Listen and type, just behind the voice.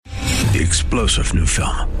The explosive new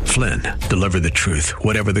film, Flynn, deliver the truth,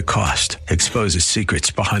 whatever the cost, exposes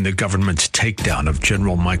secrets behind the government's takedown of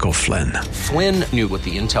General Michael Flynn. Flynn knew what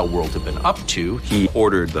the intel world had been up to. He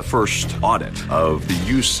ordered the first audit of the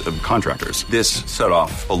use of contractors. This set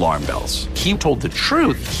off alarm bells. He told the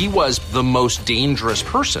truth. He was the most dangerous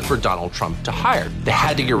person for Donald Trump to hire. They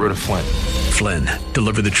had to get rid of Flynn. Flynn,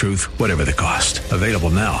 deliver the truth, whatever the cost. Available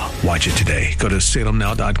now. Watch it today. Go to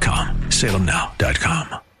salemnow.com.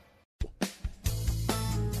 salemnow.com.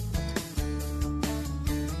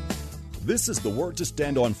 This is the Word to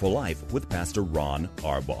Stand On for Life with Pastor Ron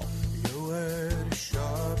Arbaugh. Your word is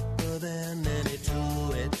sharper than any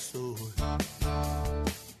two-edged sword,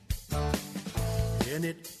 and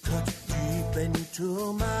it cuts deep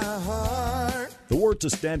into my heart. The Word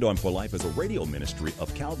to Stand On for Life is a radio ministry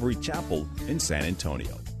of Calvary Chapel in San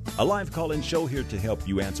Antonio. A live call-in show here to help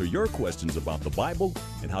you answer your questions about the Bible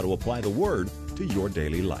and how to apply the Word to your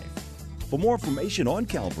daily life. For more information on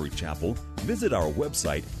Calvary Chapel, visit our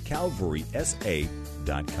website,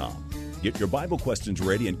 calvarysa.com. Get your Bible questions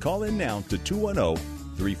ready and call in now to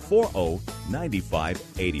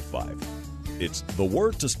 210-340-9585. It's The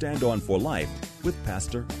Word to Stand On for Life with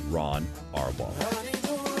Pastor Ron Arbaugh.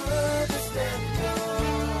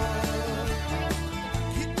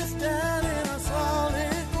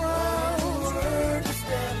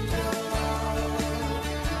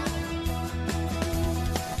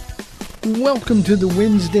 Welcome to the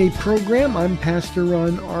Wednesday program. I'm Pastor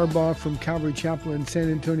Ron Arbaugh from Calvary Chapel in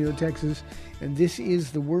San Antonio, Texas, and this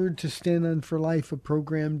is the Word to Stand On for Life, a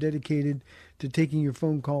program dedicated to taking your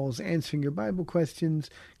phone calls, answering your Bible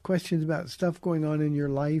questions, questions about stuff going on in your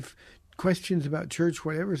life, questions about church,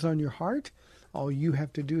 whatever's on your heart. All you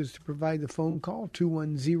have to do is to provide the phone call,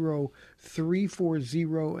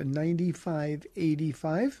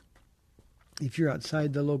 210-340-9585. If you're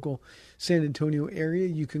outside the local San Antonio area,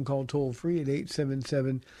 you can call toll-free at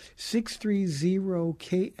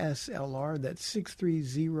 877-630-KSLR. That's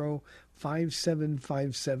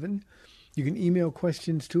 630-5757. You can email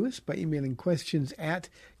questions to us by emailing questions at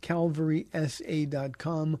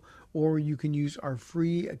calvarysa.com, or you can use our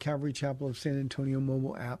free Calvary Chapel of San Antonio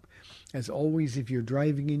mobile app. As always, if you're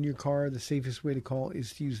driving in your car, the safest way to call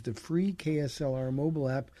is to use the free KSLR mobile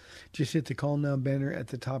app. Just hit the Call Now banner at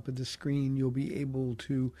the top of the screen. You'll be able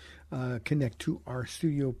to connect to our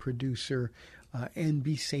studio producer and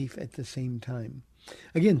be safe at the same time.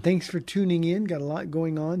 Again, thanks for tuning in. Got a lot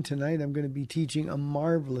going on tonight. I'm going to be teaching a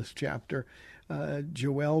marvelous chapter,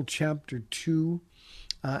 Joel chapter 2.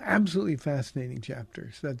 Absolutely fascinating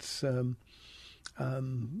chapters. That's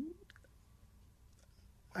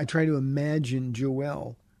I try to imagine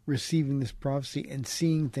Joel receiving this prophecy and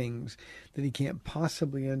seeing things that he can't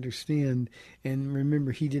possibly understand. And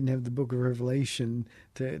remember, he didn't have the book of Revelation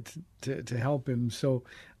to help him. So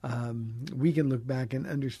we can look back and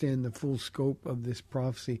understand the full scope of this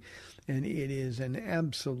prophecy. And it is an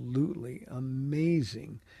absolutely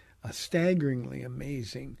amazing, a staggeringly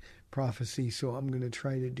amazing prophecy. So I'm going to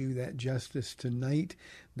try to do that justice tonight.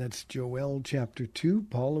 That's Joel chapter 2.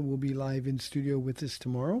 Paula will be live in studio with us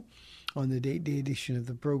tomorrow on the Date Day edition of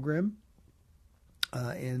the program.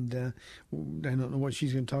 And I don't know what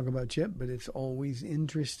she's going to talk about yet, but it's always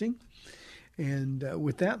interesting. And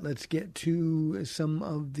with that, let's get to some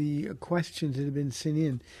of the questions that have been sent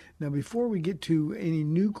in. Now, before we get to any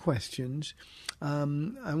new questions,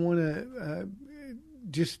 I want to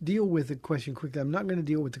just deal with the question quickly. I'm not going to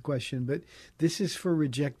deal with the question, but this is for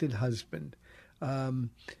rejected husband.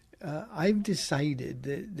 I've decided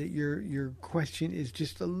that your question is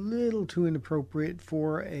just a little too inappropriate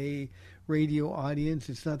for a radio audience.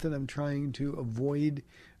 It's not that I'm trying to avoid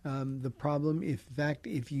the problem. In fact,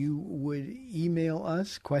 if you would email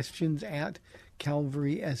us, questions at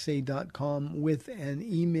calvarysa.com with an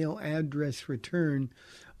email address return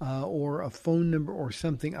or a phone number or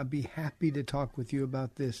something, I'd be happy to talk with you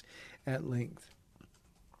about this at length.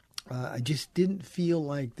 I just didn't feel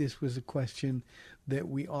like this was a question that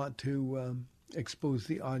we ought to expose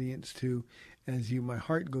the audience to. My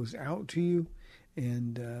heart goes out to you,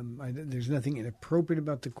 and there's nothing inappropriate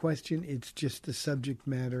about the question. It's just the subject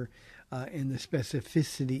matter and the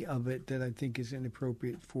specificity of it that I think is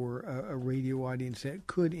inappropriate for a radio audience that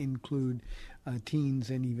could include teens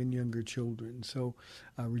and even younger children. So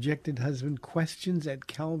rejected husband, questions at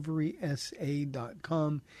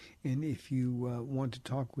calvarysa.com. And if you want to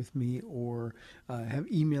talk with me or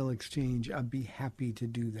have email exchange, I'd be happy to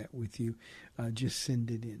do that with you. Just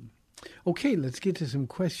send it in. Okay, let's get to some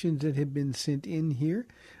questions that have been sent in here.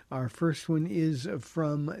 Our first one is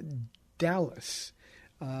from Dallas.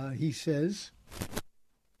 He says,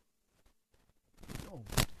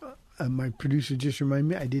 My producer just reminded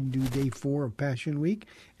me I didn't do day 4 of Passion Week,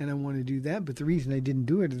 and I want to do that. But the reason I didn't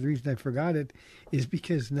do it, or the reason I forgot it, is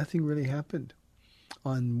because nothing really happened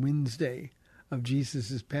on Wednesday of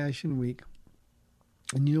Jesus' Passion Week.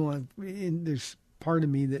 And there's part of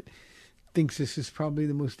me that thinks this is probably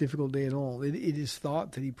the most difficult day at all. It is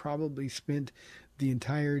thought that he probably spent the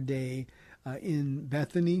entire day in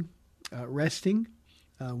Bethany resting.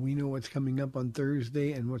 We know what's coming up on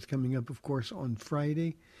Thursday and what's coming up, of course, on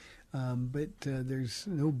Friday. But there's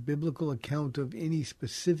no biblical account of any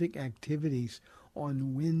specific activities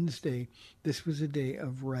on Wednesday. This was a day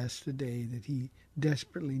of rest, a day that he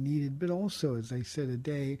desperately needed, but also, as I said, a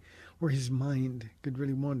day where his mind could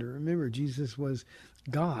really wander. Remember, Jesus was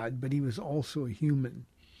God, but he was also a human.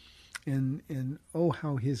 And oh,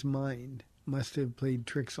 how his mind must have played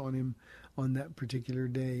tricks on him on that particular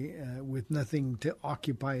day with nothing to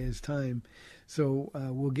occupy his time. So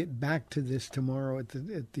we'll get back to this tomorrow at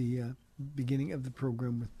the beginning of the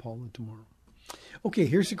program with Paula tomorrow. Okay,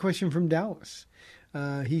 here's a question from Dallas.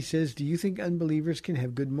 He says, do you think unbelievers can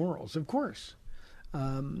have good morals? Of course.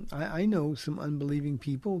 I know some unbelieving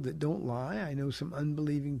people that don't lie. I know some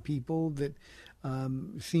unbelieving people that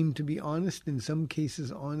seem to be honest, in some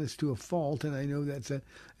cases honest to a fault, and I know that's an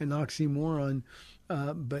oxymoron,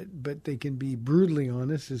 but they can be brutally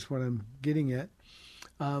honest is what I'm getting at.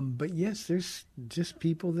 But yes, there's just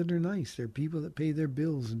people that are nice. There are people that pay their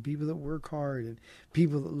bills and people that work hard and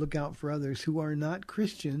people that look out for others who are not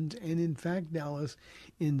Christians. And in fact, Dallas,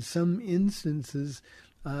 in some instances,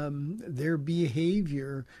 their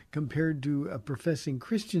behavior compared to a professing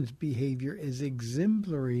Christian's behavior is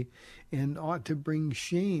exemplary and ought to bring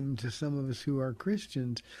shame to some of us who are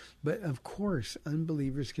Christians. But of course,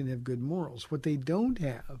 unbelievers can have good morals. What they don't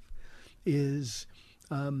have is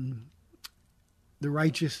the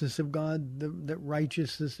righteousness of God, the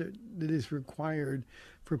righteousness that is required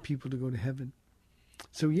for people to go to heaven.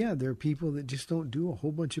 So yeah, there are people that just don't do a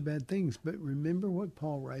whole bunch of bad things. But remember what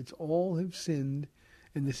Paul writes, all have sinned.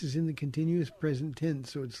 And this is in the continuous present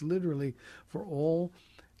tense. So it's literally, for all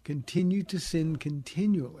continue to sin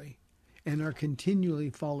continually and are continually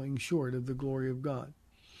falling short of the glory of God.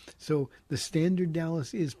 So the standard,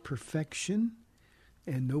 Dallas, is perfection.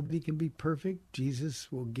 And nobody can be perfect.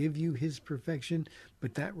 Jesus will give you his perfection.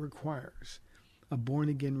 But that requires a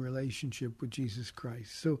born-again relationship with Jesus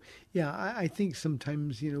Christ. So, yeah, I think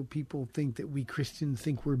sometimes, people think that we Christians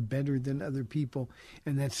think we're better than other people,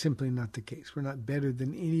 and that's simply not the case. We're not better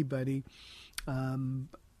than anybody.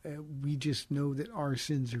 We just know that our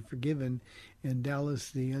sins are forgiven. And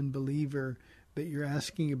Dallas, the unbeliever that you're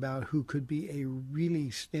asking about, who could be a really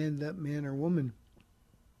stand-up man or woman,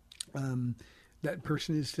 that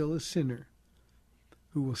person is still a sinner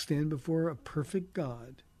who will stand before a perfect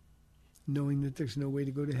God, knowing that there's no way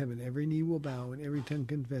to go to heaven. Every knee will bow and every tongue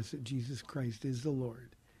confess that Jesus Christ is the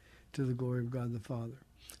Lord, to the glory of God the Father.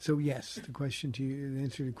 So yes, the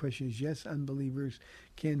answer to the question is yes, unbelievers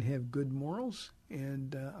can have good morals,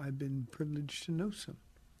 and I've been privileged to know some.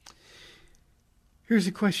 Here's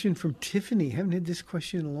a question from Tiffany. Haven't had this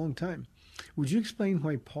question in a long time. Would you explain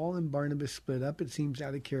why Paul and Barnabas split up? It seems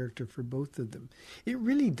out of character for both of them. It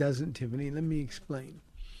really doesn't, Tiffany. Let me explain.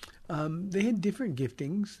 They had different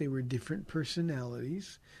giftings. They were different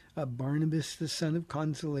personalities. Barnabas, the son of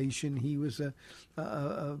consolation, he was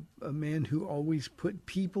a man who always put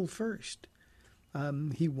people first.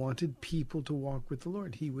 He wanted people to walk with the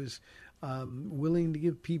Lord. He was willing to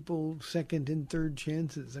give people second and third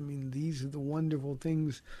chances. I mean, these are the wonderful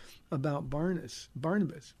things about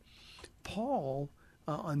Barnabas. Paul,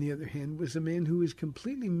 on the other hand, was a man who was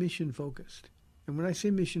completely mission-focused. And when I say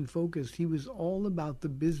mission-focused, he was all about the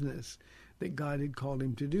business that God had called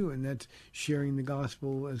him to do, and that's sharing the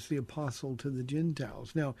gospel as the apostle to the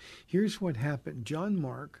Gentiles. Now, here's what happened. John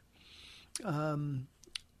Mark, young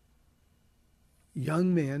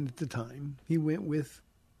man at the time, he went with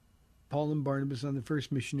Paul and Barnabas on the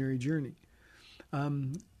first missionary journey.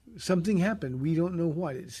 Something happened. We don't know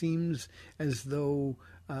what. It seems as though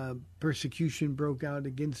persecution broke out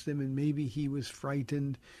against them, and maybe he was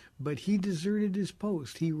frightened, but he deserted his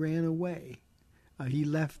post. He ran away. He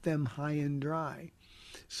left them high and dry.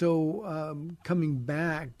 So coming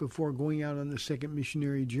back before going out on the second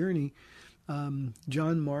missionary journey,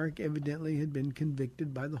 John Mark evidently had been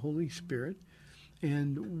convicted by the Holy Spirit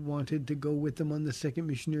and wanted to go with them on the second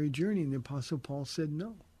missionary journey. And the Apostle Paul said,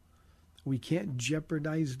 no, we can't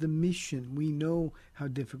jeopardize the mission. We know how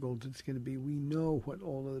difficult it's going to be. We know what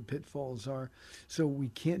all of the pitfalls are. So we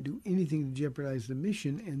can't do anything to jeopardize the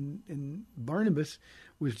mission. And Barnabas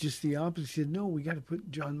was just the opposite. He said, no, we got to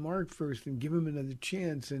put John Mark first and give him another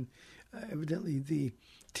chance. And evidently the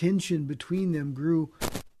tension between them grew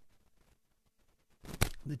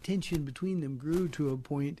the tension between them grew to a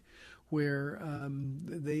point where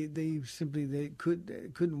they simply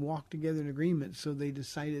couldn't walk together in agreement, so they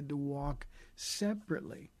decided to walk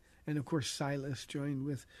separately. And of course, Silas joined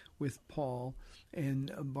with Paul,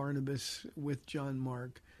 and Barnabas with John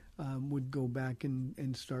Mark would go back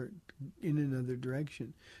and start in another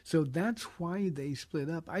direction. So that's why they split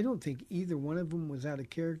up. I don't think either one of them was out of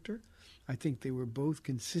character. I think they were both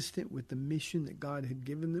consistent with the mission that God had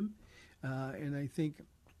given them. And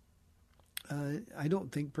I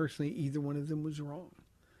don't think personally either one of them was wrong.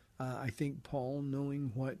 I think Paul,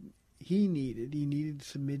 knowing what he needed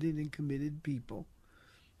submitted and committed people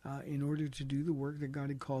in order to do the work that God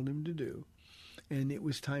had called him to do. And it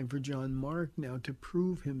was time for John Mark now to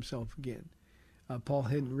prove himself again. Paul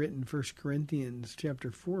hadn't written 1 Corinthians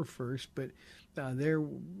chapter 4 first, but there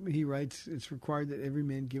he writes, it's required that every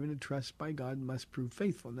man given a trust by God must prove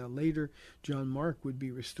faithful. Now later, John Mark would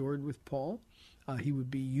be restored with Paul. He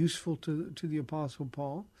would be useful to the Apostle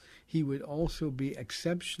Paul. He would also be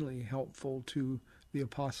exceptionally helpful to the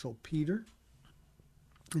Apostle Peter.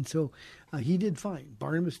 And so he did fine.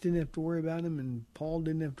 Barnabas didn't have to worry about him, and Paul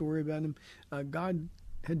didn't have to worry about him. God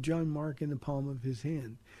had John Mark in the palm of his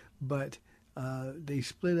hand. But they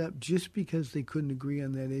split up just because they couldn't agree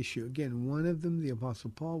on that issue. Again, one of them, the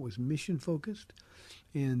Apostle Paul, was mission-focused,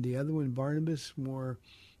 and the other one, Barnabas, more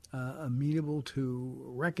amenable to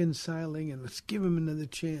reconciling, and let's give him another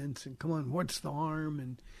chance, and come on, what's the harm?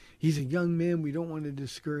 And he's a young man, we don't want to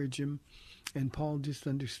discourage him. And Paul just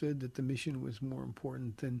understood that the mission was more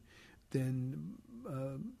important than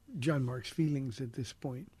John Mark's feelings at this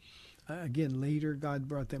point. Again, later God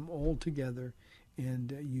brought them all together,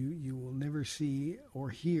 and you will never see or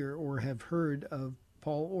hear or have heard of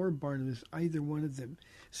Paul or Barnabas, either one of them,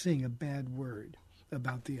 saying a bad word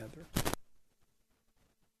about the other.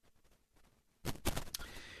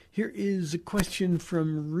 Here is a question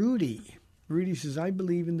from Rudy. Rudy says, I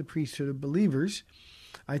believe in the priesthood of believers.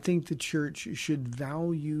 I think the church should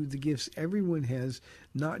value the gifts everyone has,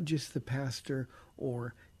 not just the pastor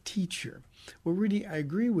or teacher. Well, Rudy, I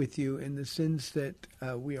agree with you in the sense that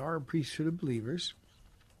we are a priesthood of believers,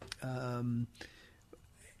 and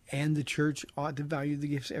the church ought to value the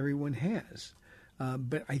gifts everyone has.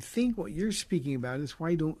 But I think what you're speaking about is,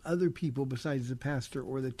 why don't other people besides the pastor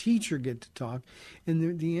or the teacher get to talk?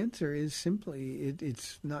 And the answer is simply,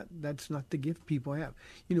 that's not the gift people have.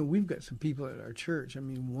 You know, we've got some people at our church,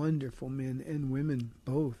 wonderful men and women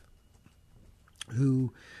both,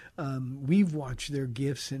 who we've watched their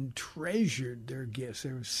gifts and treasured their gifts.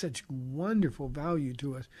 They were such wonderful value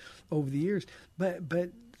to us over the years, but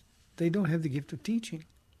they don't have the gift of teaching.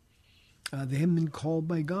 They haven't been called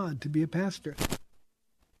by God to be a pastor.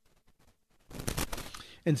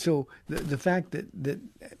 And so the fact that,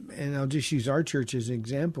 and I'll just use our church as an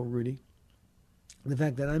example, Rudy, the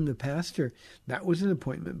fact that I'm the pastor, that was an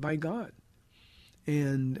appointment by God.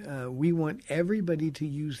 And we want everybody to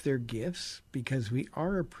use their gifts because we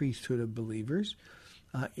are a priesthood of believers.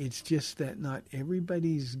 It's just that not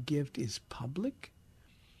everybody's gift is public.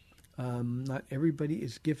 Not everybody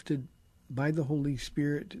is gifted by the Holy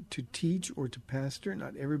Spirit to teach or to pastor.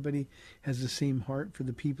 Not everybody has the same heart for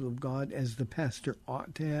the people of God as the pastor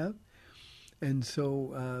ought to have. And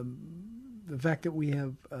so the fact that we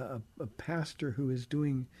have a pastor who is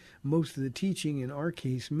doing most of the teaching, in our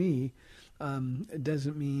case me,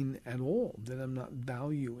 doesn't mean at all that I'm not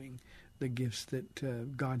valuing the gifts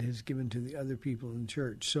that God has given to the other people in the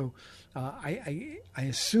church. So I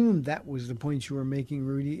assume that was the point you were making,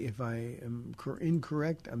 Rudy. If I am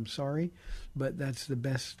incorrect, I'm sorry, but that's the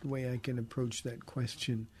best way I can approach that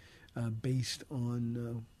question based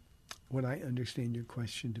on what I understand your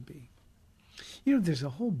question to be. You know, there's a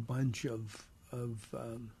whole bunch of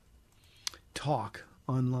talk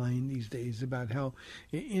online these days about how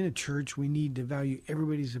in a church we need to value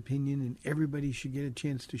everybody's opinion and everybody should get a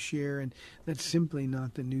chance to share, and that's simply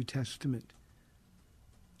not the New Testament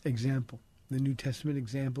example. The New Testament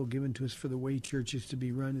example given to us for the way church is to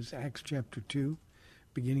be run is Acts chapter 2,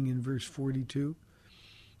 beginning in verse 42.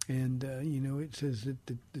 And, it says that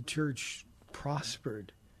the church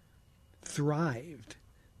prospered, thrived,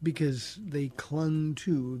 because they clung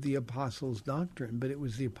to the apostles' doctrine, but it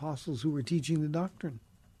was the apostles who were teaching the doctrine.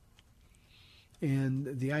 And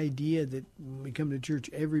the idea that when we come to church,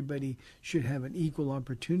 everybody should have an equal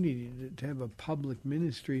opportunity to have a public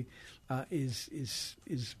ministry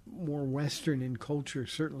is more Western in culture,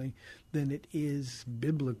 certainly, than it is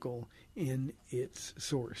biblical in its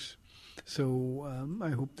source. So I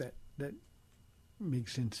hope that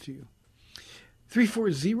makes sense to you.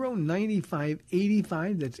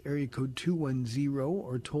 340-9585. That's area code 210,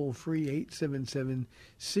 or toll free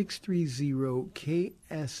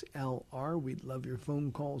 877-630-KSLR. We'd love your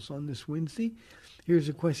phone calls on this Wednesday. Here's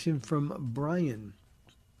a question from Brian.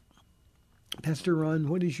 Pastor Ron,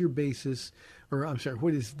 what is the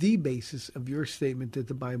basis of your statement that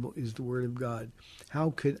the Bible is the Word of God? How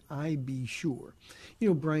could I be sure? You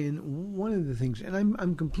know, Brian, one of the things, and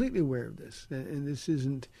I'm completely aware of this, and this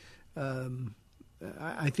isn't,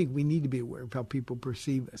 I think we need to be aware of how people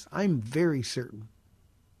perceive us. I'm very certain,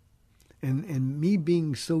 and me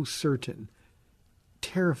being so certain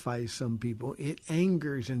terrifies some people. It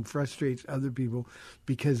angers and frustrates other people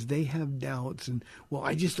because they have doubts and, well,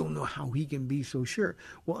 I just don't know how he can be so sure.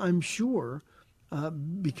 Well, I'm sure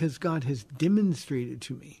because God has demonstrated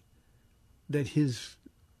to me that his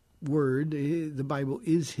word, the Bible,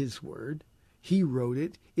 is his word. He wrote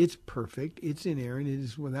it. It's perfect. It's inerrant. It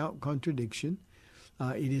is without contradiction.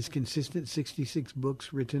 It is consistent, 66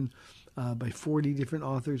 books written by 40 different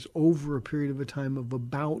authors over a period of a time of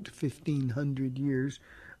about 1,500 years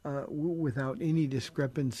without any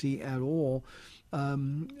discrepancy at all.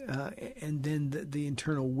 And then the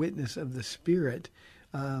internal witness of the Spirit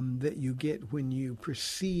that you get when you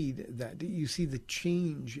precede that. You see the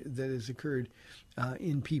change that has occurred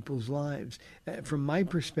in people's lives. From my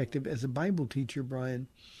perspective as a Bible teacher, Brian,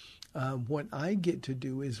 what I get to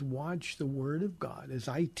do is watch the Word of God as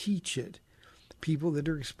I teach it. People that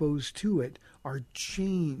are exposed to it are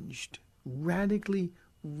changed, radically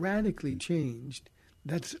changed.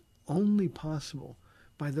 That's only possible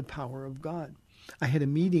by the power of God. I had a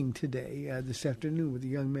meeting today, this afternoon, with a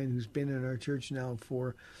young man who's been in our church now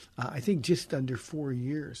for, I think, just under 4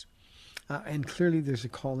 years. And clearly there's a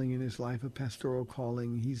calling in his life, a pastoral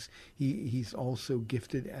calling. He's also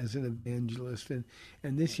gifted as an evangelist. And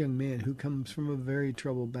this young man, who comes from a very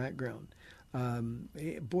troubled background,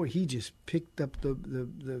 he just picked up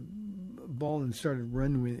the ball and started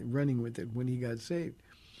running with it when he got saved.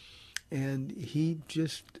 And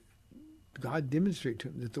God demonstrated to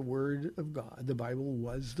him that the Word of God, the Bible,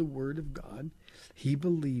 was the Word of God. He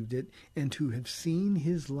believed it, and to have seen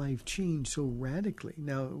his life change so radically.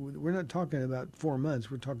 Now, we're not talking about 4 months,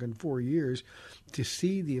 we're talking 4 years, to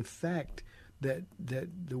see the effect that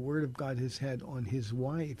the Word of God has had on his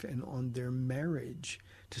wife and on their marriage,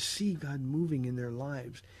 to see God moving in their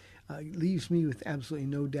lives, leaves me with absolutely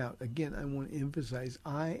no doubt. Again, I want to emphasize,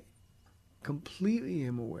 I completely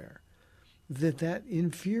am aware that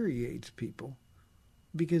infuriates people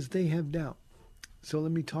because they have doubt. So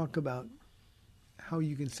let me talk about how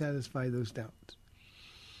you can satisfy those doubts.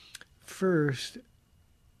 First,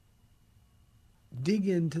 dig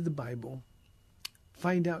into the Bible,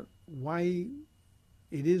 find out why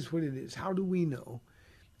it is what it is. How do we know?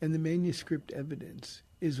 And the manuscript evidence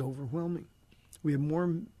is overwhelming. We have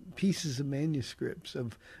more pieces of manuscripts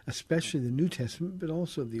of especially the New Testament, but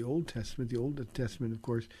also the Old Testament. The Old Testament, of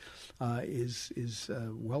course, is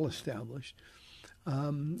well established.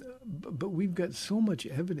 But we've got so much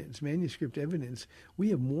evidence, manuscript evidence. We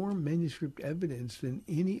have more manuscript evidence than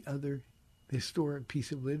any other historic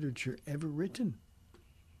piece of literature ever written.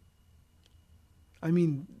 I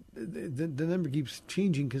mean, the number keeps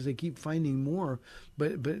changing because they keep finding more.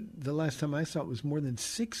 But the last time I saw it was more than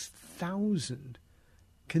 6,000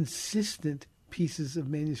 consistent pieces of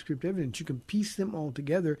manuscript evidence. You can piece them all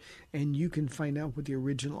together and you can find out what the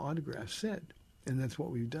original autograph said. And that's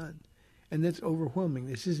what we've done. And that's overwhelming.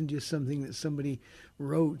 This isn't just something that somebody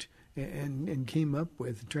wrote and came up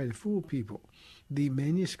with to try to fool people. The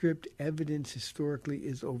manuscript evidence historically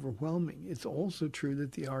is overwhelming. It's also true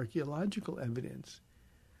that the archaeological evidence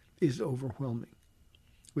is overwhelming.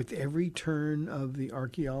 With every turn of the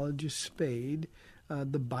archaeologist's spade,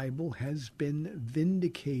 the Bible has been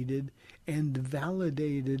vindicated and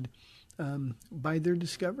validated by their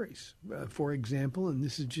discoveries. For example, and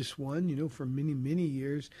this is just one, for many, many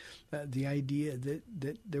years, the idea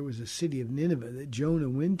that there was a city of Nineveh that Jonah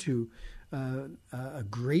went to, a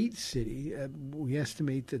great city. We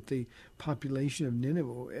estimate that the population of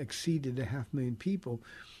Nineveh exceeded 500,000 people.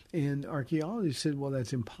 And archaeologists said, well,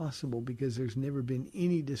 that's impossible because there's never been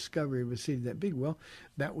any discovery of a city that big. Well,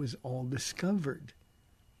 that was all discovered.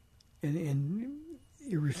 And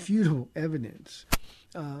irrefutable evidence.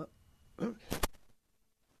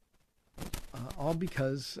 All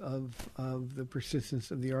because of the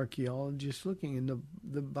persistence of the archaeologists looking. And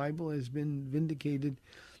the Bible has been vindicated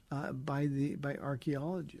by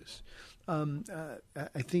archaeologists.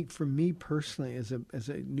 I think for me personally, as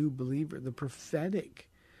a new believer, the prophetic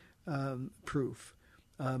proof,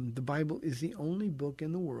 the Bible is the only book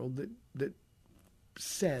in the world that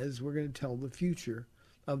says we're going to tell the future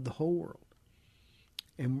of the whole world.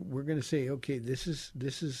 And we're going to say, okay, this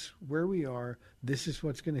is where we are. This is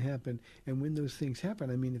what's going to happen. And when those things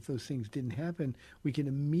happen, I mean, if those things didn't happen, we can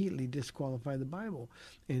immediately disqualify the Bible.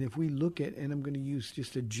 And if we look at, and I'm going to use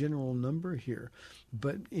just a general number here,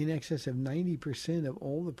 but in excess of 90% of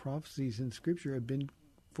all the prophecies in Scripture have been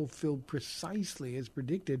fulfilled precisely as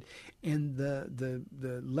predicted, and the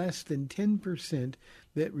less than 10%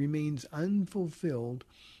 that remains unfulfilled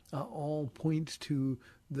all points to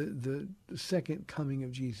the second coming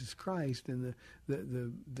of Jesus Christ and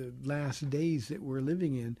the last days that we're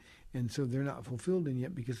living in. And so they're not fulfilled in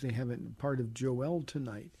yet because they haven't. Part of Joel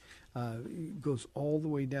tonight goes all the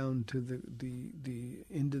way down to the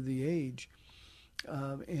end of the age,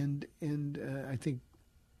 and I think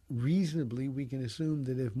reasonably we can assume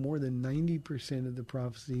that if more than 90% of the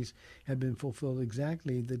prophecies have been fulfilled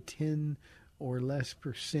exactly, the 10 or less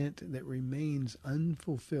percent that remains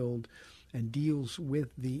unfulfilled and deals with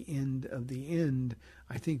the end of the end,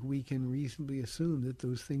 I think we can reasonably assume that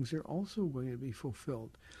those things are also going to be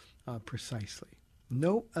fulfilled precisely.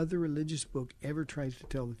 No other religious book ever tries to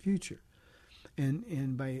tell the future.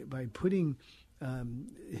 And by putting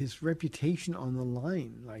his reputation on the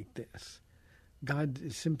line like this, God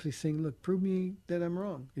is simply saying, look, prove me that I'm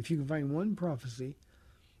wrong. If you can find one prophecy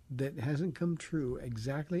that hasn't come true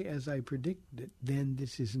exactly as I predicted it, then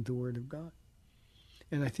this isn't the Word of God.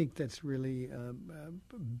 And I think that's really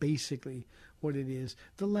basically what it is.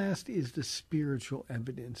 The last is the spiritual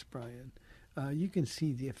evidence, Brian. You can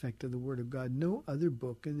see the effect of the Word of God. No other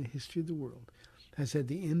book in the history of the world has had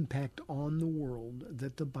the impact on the world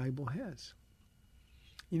that the Bible has.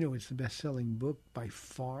 You know, it's the best-selling book by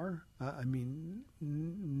far. I mean,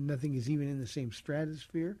 nothing is even in the same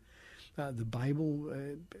stratosphere. The Bible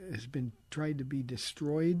has been tried to be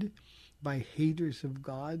destroyed by haters of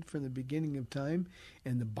God from the beginning of time,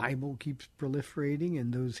 and the Bible keeps proliferating,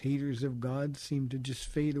 and those haters of God seem to just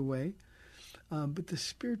fade away. But the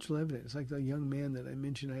spiritual evidence, like the young man that I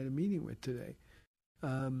mentioned I had a meeting with today,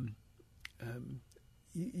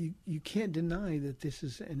 you can't deny that this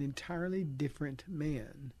is an entirely different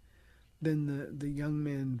man than the young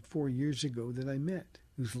man 4 years ago that I met,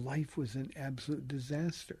 whose life was an absolute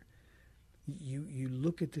disaster. You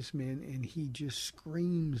look at this man and he just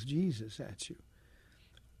screams Jesus at you.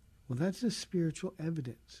 Well, that's the spiritual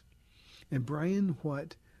evidence. And Brian,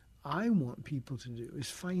 what I want people to do is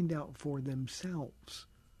find out for themselves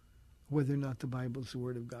whether or not the Bible is the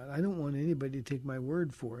Word of God. I don't want anybody to take my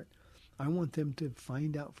word for it. I want them to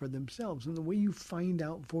find out for themselves. And the way you find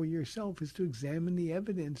out for yourself is to examine the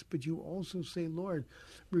evidence, but you also say, Lord,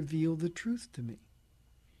 reveal the truth to me.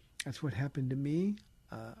 That's what happened to me.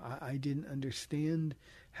 I didn't understand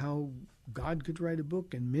how God could write a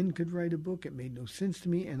book and men could write a book. It made no sense to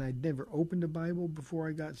me, and I'd never opened a Bible before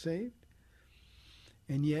I got saved.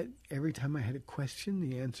 And yet, every time I had a question,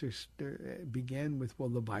 the answer began with, well,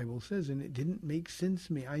 the Bible says, and it didn't make sense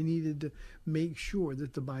to me. I needed to make sure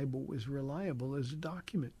that the Bible was reliable as a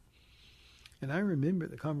document. And I remember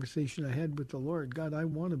the conversation I had with the Lord. God, I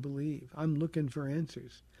want to believe. I'm looking for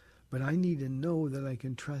answers. But I need to know that I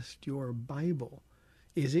can trust your Bible.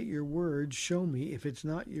 Is it your word? Show me. If it's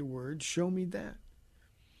not your word, show me that.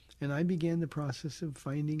 And I began the process of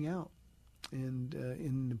finding out. And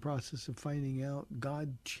in the process of finding out,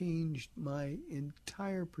 God changed my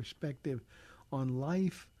entire perspective on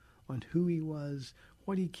life, on who he was,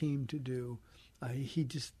 what he came to do. He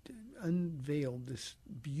just unveiled this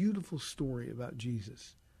beautiful story about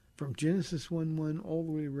Jesus from Genesis 1:1 all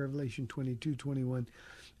the way to Revelation 22:21.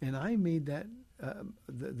 And I made that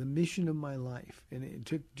the mission of my life. And it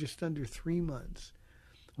took just under 3 months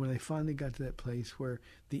when I finally got to that place where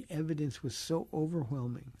the evidence was so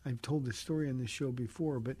overwhelming. I've told this story on this show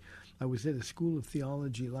before, but I was at a school of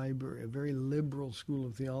theology library, a very liberal school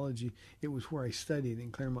of theology. It was where I studied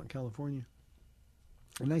in Claremont, California.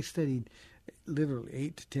 And I studied literally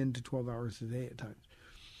 8 to 10 to 12 hours a day at times.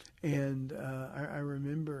 And I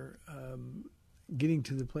remember getting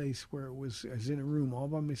to the place where I was in a room all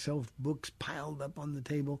by myself, books piled up on the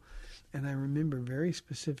table. And I remember very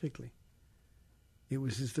specifically, it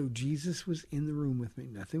was as though Jesus was in the room with me.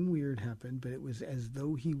 Nothing weird happened, but it was as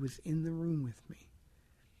though he was in the room with me.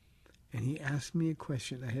 And he asked me a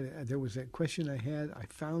question. There was a question I had. I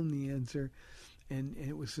found the answer. And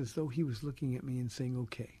it was as though he was looking at me and saying,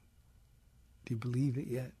 okay, do you believe it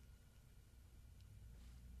yet?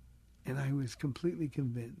 And I was completely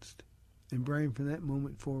convinced. And Brian, from that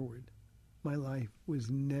moment forward, my life was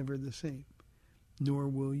never the same, nor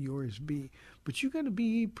will yours be. But you got to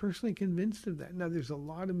be personally convinced of that. Now, there's a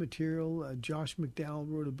lot of material. Josh McDowell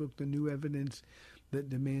wrote a book, The New Evidence That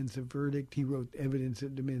Demands a Verdict. He wrote Evidence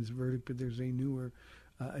That Demands a Verdict, but there's a newer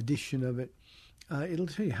edition of it. It'll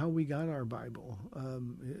tell you how we got our Bible.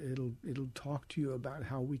 It'll talk to you about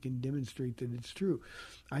how we can demonstrate that it's true.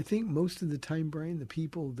 I think most of the time, Brian, the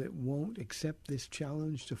people that won't accept this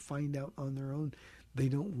challenge to find out on their own, they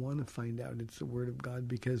don't want to find out it's the Word of God,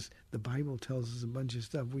 because the Bible tells us a bunch of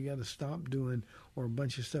stuff we got to stop doing, or a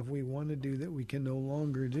bunch of stuff we want to do that we can no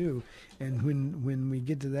longer do. And when we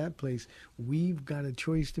get to that place, we've got a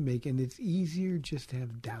choice to make, and it's easier just to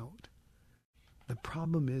have doubt. The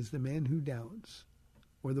problem is the man who doubts,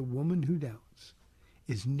 or the woman who doubts,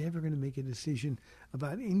 is never going to make a decision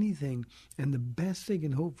about anything. And the best they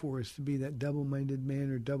can hope for is to be that double-minded man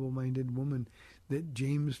or double-minded woman that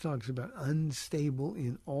James talks about, unstable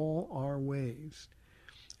in all our ways.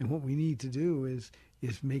 And what we need to do is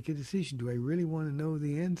make a decision. Do I really want to know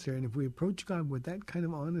the answer? And if we approach God with that kind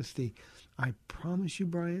of honesty, I promise you,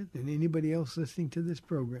 Brian, and anybody else listening to this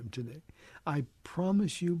program today, I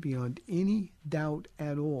promise you beyond any doubt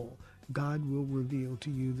at all, God will reveal to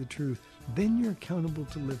you the truth. Then you're accountable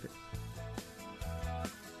to live it.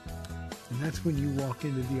 And that's when you walk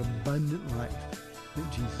into the abundant life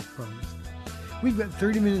that Jesus promised. We've got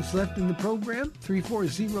 30 minutes left in the program.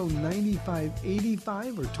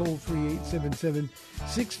 340-9585 or toll free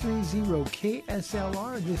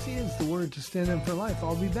 877-630-KSLR. This is the Word to Stand Up for Life.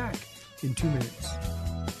 I'll be back in 2 minutes.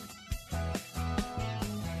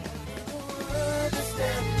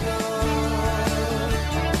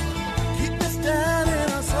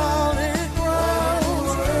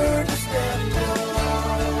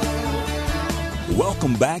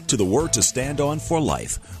 Welcome back to the Word to Stand On for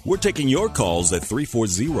Life. We're taking your calls at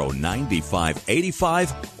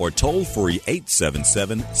 340-9585 or toll free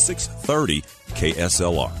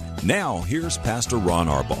 877-630-KSLR. Now, here's Pastor Ron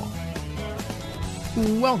Arbaugh.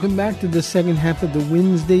 Welcome back to the second half of the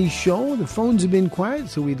Wednesday show. The phones have been quiet,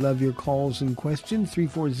 so we'd love your calls and questions.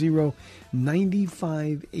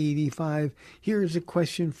 340-9585. Here's a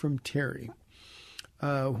question from Terry.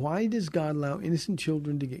 Why does God allow innocent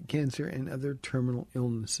children to get cancer and other terminal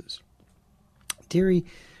illnesses? Terry,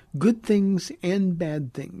 good things and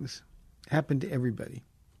bad things happen to everybody.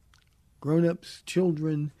 Grown-ups,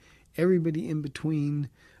 children, everybody in between,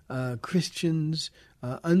 Christians,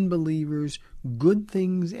 unbelievers. Good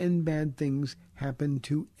things and bad things happen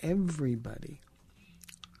to everybody.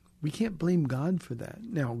 We can't blame God for that.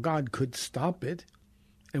 Now, God could stop it,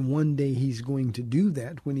 and one day He's going to do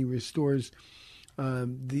that when He restores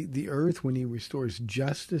the earth, when He restores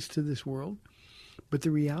justice to this world. But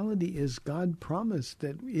the reality is God promised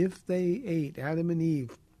that if they ate, Adam and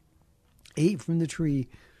Eve ate from the tree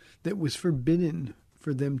that was forbidden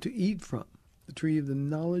for them to eat from, the tree of the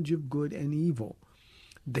knowledge of good and evil,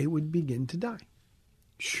 they would begin to die.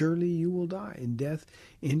 Surely you will die. And death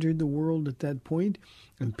entered the world at that point,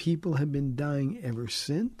 and people have been dying ever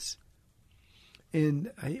since.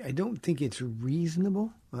 And I don't think it's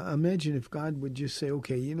reasonable. Imagine if God would just say,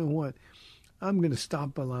 okay, you know what? I'm going to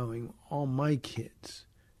stop allowing all my kids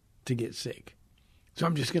to get sick. So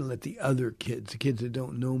I'm just going to let the other kids, the kids that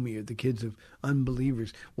don't know me or the kids of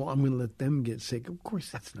unbelievers, well, I'm going to let them get sick. Of course,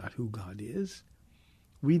 that's not who God is.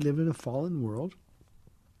 We live in a fallen world.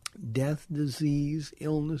 Death, disease,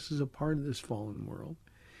 illness is a part of this fallen world.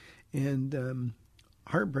 And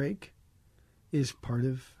heartbreak is part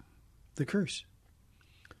of the curse.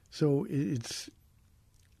 So it's,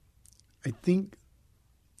 I think,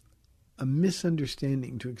 a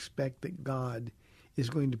misunderstanding to expect that God is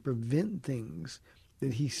going to prevent things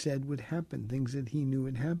that He said would happen, things that He knew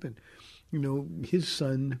would happen. You know, His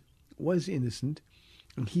son was innocent,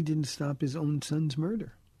 and He didn't stop His own son's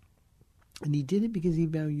murder. And He did it because He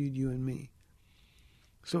valued you and me.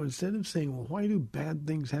 So instead of saying, well, why do bad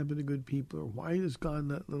things happen to good people? Or why does God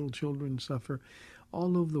let little children suffer?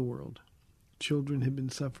 All over the world, children have been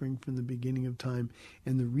suffering from the beginning of time.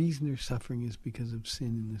 And the reason they're suffering is because of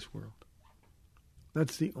sin in this world.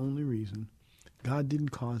 That's the only reason. God didn't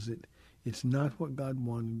cause it. It's not what God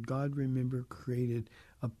wanted. God, remember, created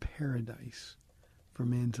a paradise for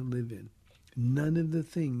man to live in. None of the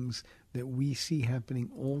things that we see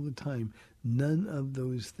happening all the time, none of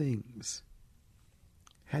those things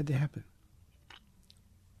had to happen.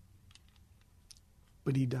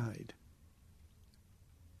 But He died.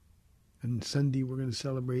 And Sunday we're going to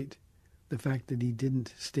celebrate the fact that He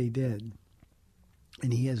didn't stay dead.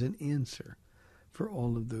 And He has an answer for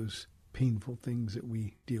all of those painful things that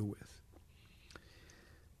we deal with.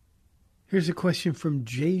 Here's a question from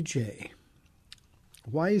JJ.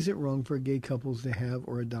 Why is it wrong for gay couples to have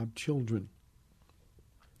or adopt children?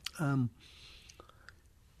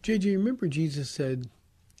 JJ, remember Jesus said,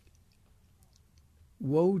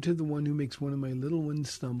 woe to the one who makes one of my little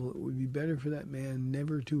ones stumble. It would be better for that man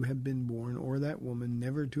never to have been born, or that woman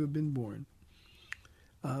never to have been born.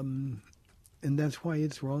 And that's why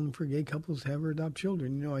it's wrong for gay couples to have or adopt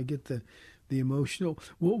children. You know, I get the emotional.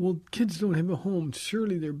 Well, kids don't have a home.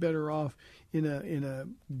 Surely they're better off in a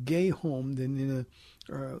gay home than in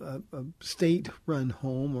a state-run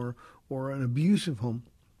home or an abusive home.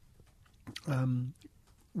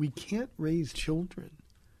 We can't raise children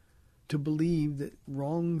to believe that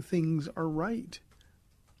wrong things are right.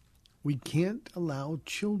 We can't allow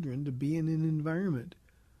children to be in an environment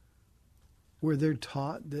where they're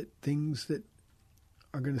taught that things that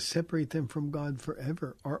are going to separate them from God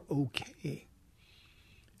forever are okay.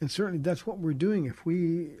 And certainly that's what we're doing. If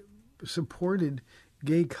we supported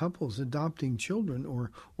gay couples adopting children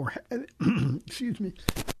or excuse me,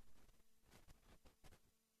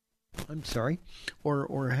 I'm sorry,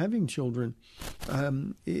 or having children,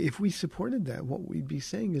 if we supported that, what we'd be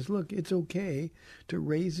saying is, look, it's okay to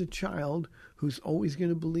raise a child who's always going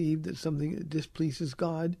to believe that something that displeases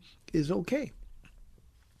God is okay.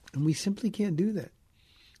 And we simply can't do that.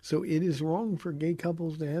 So it is wrong for gay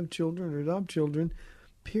couples to have children or adopt children,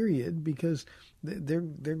 period, because they're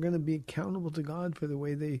going to be accountable to God for the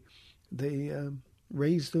way they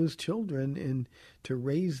raise those children, and to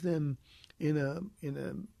raise them in a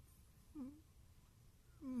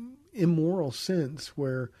immoral sense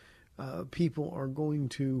where people are going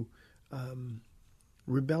to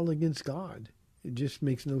rebel against God. It just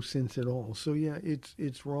makes no sense at all. So yeah,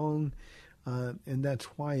 it's wrong, and that's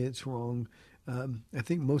why it's wrong. I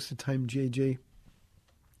think most of the time, JJ,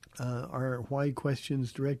 our why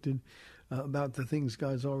questions directed about the things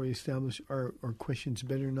God's already established are questions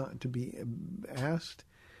better not to be asked.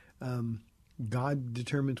 God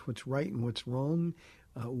determines what's right and what's wrong.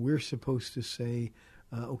 We're supposed to say,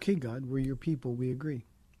 okay, God, we're your people, we agree.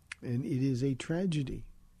 And it is a tragedy.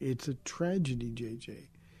 It's a tragedy, JJ,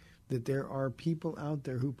 that there are people out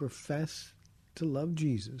there who profess to love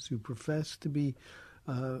Jesus, who profess to be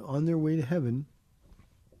on their way to heaven.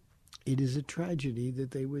 It is a tragedy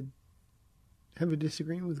that they would have a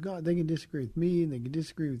disagreement with God. They can disagree with me and they can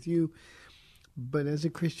disagree with you. But as a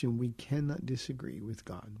Christian, we cannot disagree with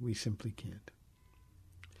God. We simply can't.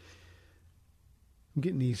 I'm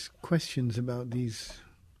getting these questions about these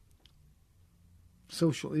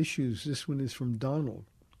social issues. This one is from Donald.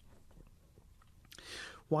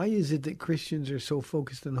 Why is it that Christians are so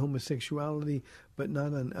focused on homosexuality but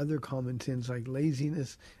not on other common sins like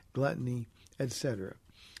laziness, gluttony, etc.?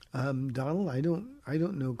 Donald, I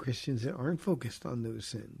don't know Christians that aren't focused on those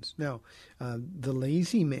sins. Now, the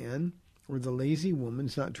lazy man or the lazy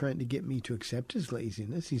woman's not trying to get me to accept his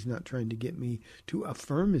laziness. He's not trying to get me to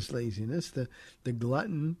affirm his laziness. The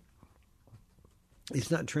glutton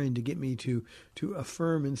is not trying to get me to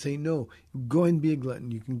affirm and say, no, go ahead and be a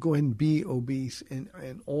glutton. You can go ahead and be obese, and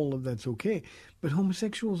all of that's okay. But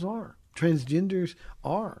homosexuals are. Transgenders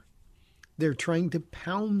are. They're trying to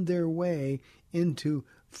pound their way into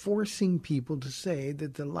forcing people to say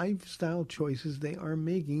that the lifestyle choices they are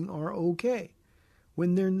making are okay,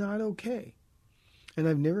 when they're not okay. And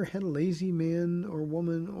I've never had a lazy man or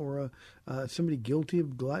woman or somebody guilty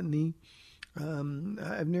of gluttony.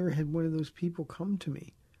 I've never had one of those people come to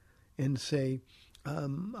me and say,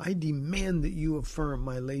 I demand that you affirm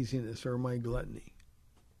my laziness or my gluttony.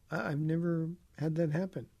 I've never had that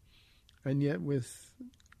happen. And yet with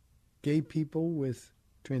gay people, with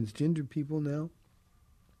transgender people now,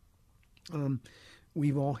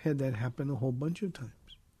 we've all had that happen a whole bunch of times.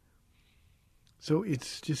 So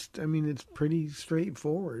it's just, it's pretty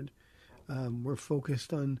straightforward. We're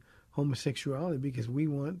focused on homosexuality because we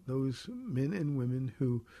want those men and women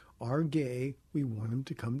who are gay, we want them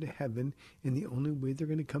to come to heaven, and the only way they're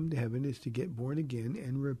going to come to heaven is to get born again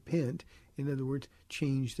and repent. In other words,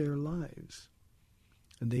 change their lives.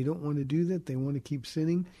 And they don't want to do that. They want to keep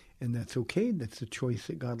sinning, and that's okay. That's a choice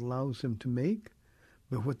that God allows them to make.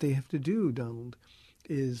 But what they have to do, Donald,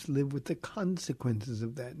 is live with the consequences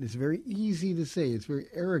of that. And it's very easy to say, it's very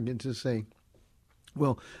arrogant to say,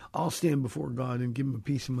 well, I'll stand before God and give him a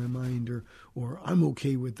piece of my mind, or I'm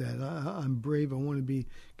okay with that. I'm brave. I want to be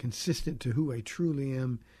consistent to who I truly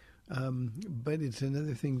am. But it's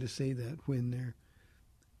another thing to say that when they're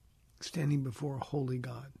standing before a holy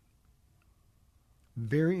God.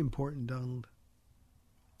 Very important, Donald.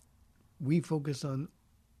 We focus on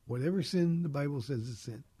whatever sin the Bible says is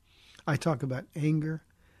sin. I talk about anger.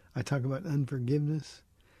 I talk about unforgiveness.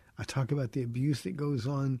 I talk about the abuse that goes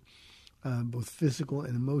on, both physical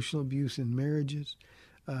and emotional abuse in marriages.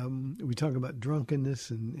 We talk about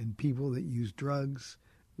drunkenness and people that use drugs.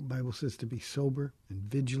 The Bible says to be sober and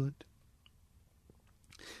vigilant.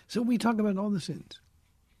 So we talk about all the sins.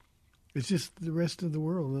 It's just the rest of the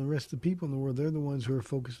world and the rest of the people in the world, they're the ones who are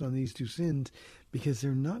focused on these two sins because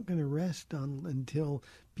they're not going to rest on until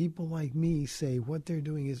people like me say what they're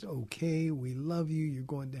doing is okay, we love you, you're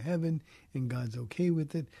going to heaven, and God's okay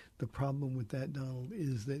with it. The problem with that, Donald,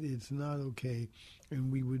 is that it's not okay,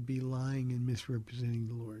 and we would be lying and misrepresenting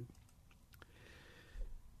the Lord.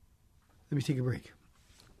 Let me take a break.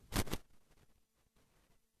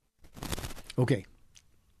 Okay.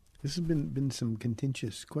 This has been some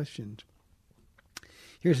contentious questions.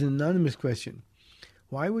 Here's an anonymous question.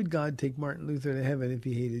 Why would God take Martin Luther to heaven if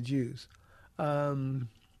he hated Jews?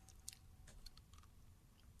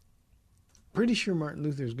 Pretty sure Martin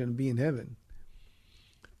Luther is going to be in heaven.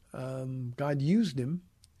 God used him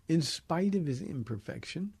in spite of his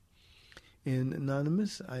imperfection. And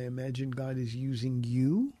anonymous, I imagine God is using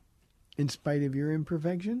you in spite of your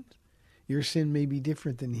imperfections. Your sin may be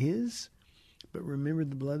different than his. But remember,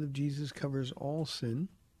 the blood of Jesus covers all sin.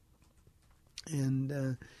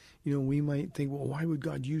 And, we might think, well, why would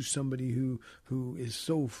God use somebody who is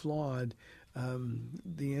so flawed?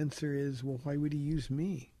 The answer is, well, why would he use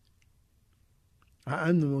me?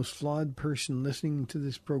 I'm the most flawed person listening to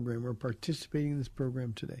this program or participating in this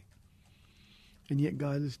program today. And yet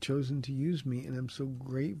God has chosen to use me, and I'm so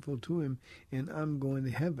grateful to him, and I'm going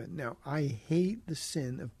to heaven. Now, I hate the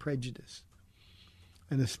sin of prejudice.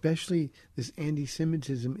 And especially this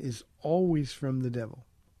anti-Semitism is always from the devil.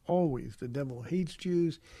 Always. The devil hates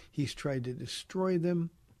Jews. He's tried to destroy them.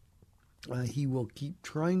 He will keep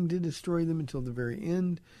trying to destroy them until the very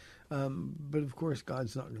end. But of course,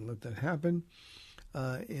 God's not going to let that happen.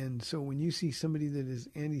 And so when you see somebody that is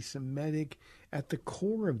anti-Semitic, at the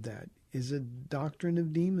core of that is a doctrine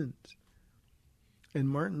of demons. And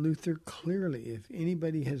Martin Luther clearly, if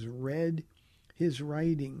anybody has read his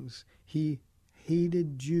writings, he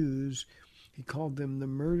hated Jews. He called them the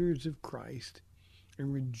murderers of Christ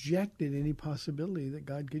and rejected any possibility that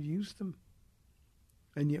God could use them.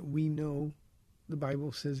 And yet we know the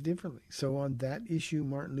Bible says differently. So on that issue,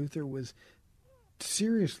 Martin Luther was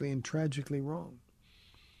seriously and tragically wrong.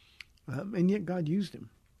 And yet God used him.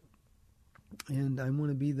 And I want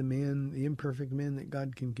to be the man, the imperfect man that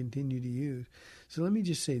God can continue to use. So let me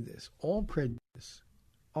just say this. All prejudice,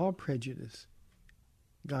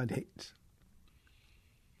 God hates.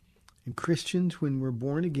 And Christians, when we're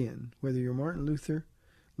born again, whether you're Martin Luther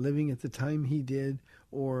living at the time he did,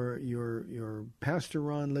 or your Pastor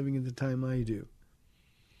Ron living at the time I do,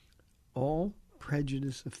 all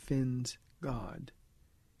prejudice offends God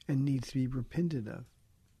and needs to be repented of.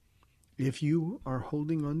 If you are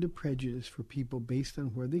holding on to prejudice for people based on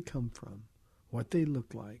where they come from, what they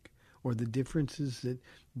look like, or the differences that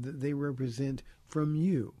they represent from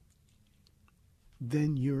you,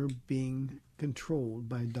 then you're being controlled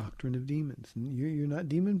by a doctrine of demons. And you're not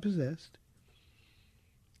demon-possessed.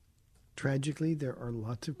 Tragically, there are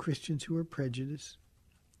lots of Christians who are prejudiced.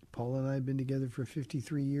 Paul and I have been together for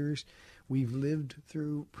 53 years. We've lived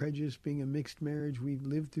through prejudice being a mixed marriage. We've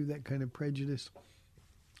lived through that kind of prejudice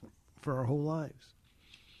for our whole lives.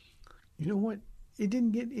 You know what? It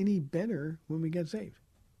didn't get any better when we got saved.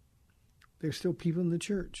 There's still people in the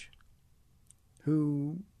church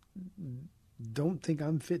who don't think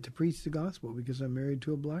I'm fit to preach the gospel because I'm married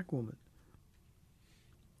to a black woman.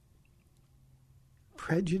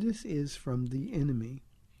 Prejudice is from the enemy.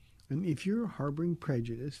 And if you're harboring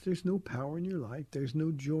prejudice, there's no power in your life. There's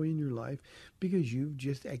no joy in your life because you've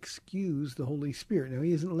just excused the Holy Spirit. Now,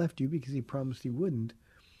 he hasn't left you because he promised he wouldn't.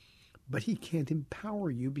 But he can't empower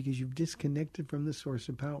you because you've disconnected from the source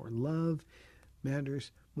of power. Love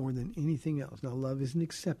matters more than anything else. Now, love is an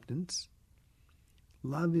acceptance.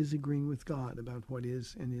 Love is agreeing with God about what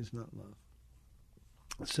is and is not love.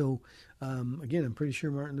 So, again, I'm pretty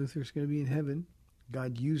sure Martin Luther is going to be in heaven.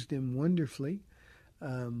 God used him wonderfully.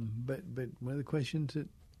 But one of the questions that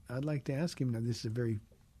I'd like to ask him, now this is a very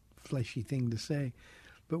fleshy thing to say,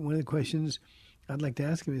 but one of the questions I'd like to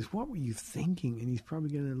ask him is, what were you thinking? And he's probably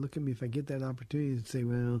going to look at me if I get that opportunity and say,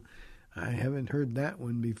 well, I haven't heard that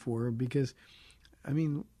one before because, I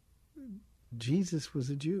mean, Jesus was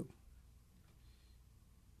a Jew.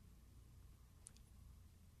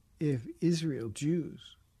 If Israel, Jews,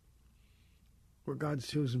 were God's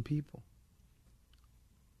chosen people,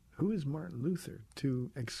 who is Martin Luther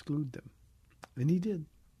to exclude them? And he did.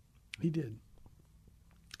 He did.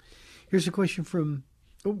 Here's a question from,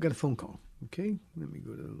 got a phone call. Okay, let me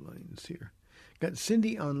go to the lines here. Got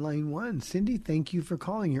Cindy on line 1. Cindy, thank you for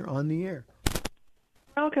calling. You're on the air.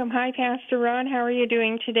 Welcome. Hi, Pastor Ron. How are you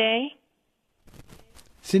doing today?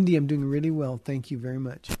 Cindy, I'm doing really well. Thank you very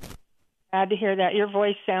much. Glad to hear that. Your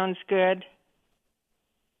voice sounds good.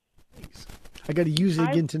 Thanks. I got to use it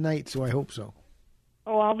again tonight, so I hope so.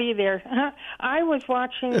 Oh, I'll be there. I was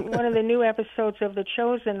watching one of the new episodes of The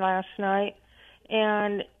Chosen last night,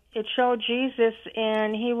 and it showed Jesus,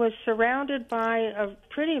 and he was surrounded by a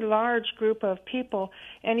pretty large group of people,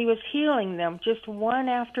 and he was healing them just one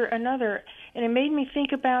after another. And it made me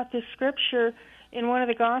think about the scripture in one of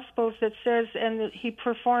the Gospels that says, and he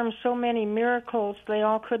performed so many miracles, they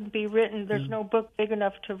all couldn't be written. There's no book big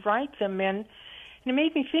enough to write them in. And it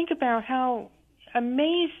made me think about how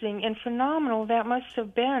amazing and phenomenal that must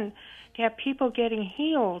have been to have people getting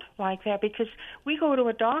healed like that, because we go to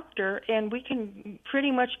a doctor and we can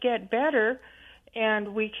pretty much get better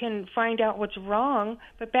and we can find out what's wrong,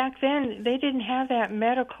 but back then they didn't have that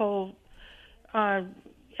medical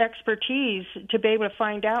expertise to be able to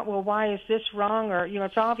find out, well, why is this wrong? Or,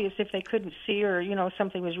 it's obvious if they couldn't see, or,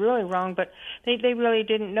 something was really wrong, but they really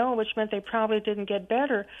didn't know, which meant they probably didn't get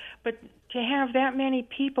better. But to have that many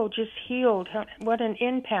people just healed, what an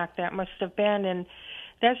impact that must have been. And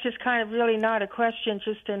that's just kind of really not a question,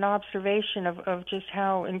 just an observation of just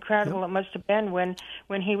how incredible it must have been when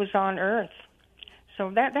he was on earth.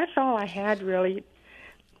 So that's all I had, really.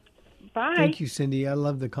 Bye. Thank you, Cindy. I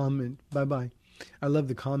love the comment. Bye-bye. I love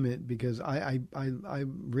the comment because I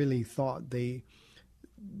really thought the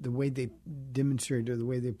way they demonstrated, or the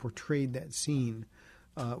way they portrayed that scene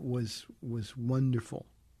was wonderful.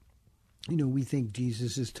 We think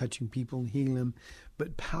Jesus is touching people and healing them,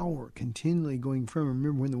 but power continually going from him.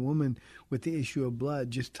 Remember when the woman with the issue of blood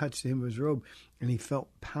just touched him with his robe, and he felt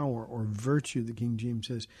power, or virtue, the King James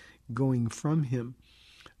says, going from him.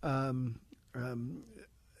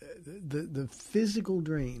 The physical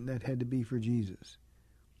drain that had to be for Jesus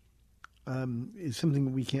is something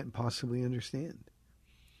that we can't possibly understand.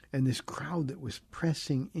 And this crowd that was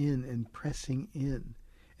pressing in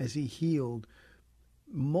as he healed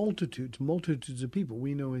multitudes of people.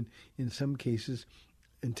 We know in some cases,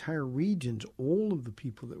 entire regions, all of the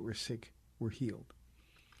people that were sick were healed.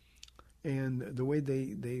 And the way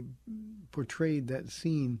they portrayed that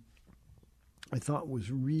scene, I thought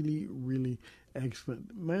was really, really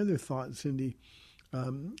excellent. My other thought, Cindy,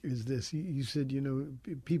 is this. You said,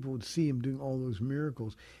 people would see him doing all those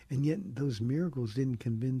miracles, and yet those miracles didn't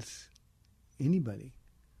convince anybody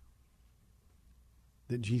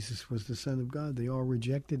that Jesus was the Son of God. They all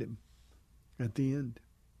rejected him at the end.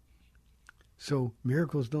 So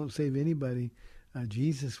miracles don't save anybody.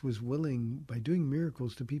 Jesus was willing, by doing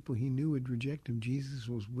miracles to people he knew would reject him, Jesus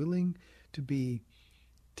was willing to be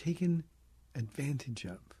taken advantage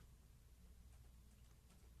of.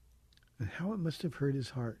 And how it must have hurt his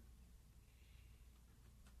heart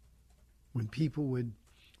when people would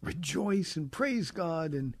rejoice and praise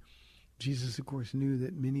God, and Jesus, of course, knew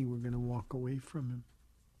that many were going to walk away from him.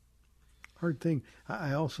 Hard thing.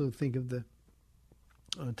 I also think of the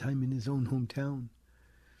time in his own hometown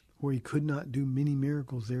where he could not do many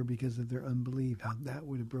miracles there because of their unbelief. How that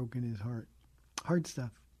would have broken his heart. Hard stuff.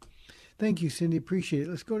 Thank you, Cindy. Appreciate it.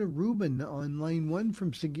 Let's go to Ruben on line 1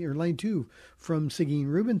 from Seguin, or line 2 from Seguin.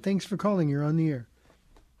 Ruben, thanks for calling. You're on the air.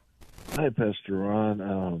 Hi, Pastor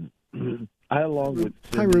Ron. I, along with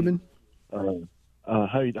Cindy, hi, Ruben.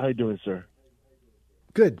 How you doing, sir?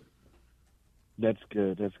 Good. That's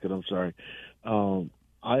good. I'm sorry.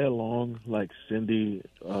 I, along like Cindy,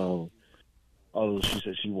 although she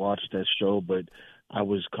said she watched that show, but I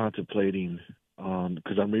was contemplating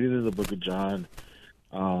because I'm reading in the book of John.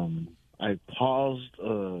 I paused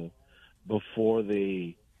before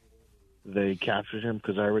they captured him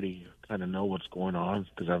because I already kind of know what's going on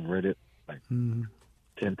because I've read it like 10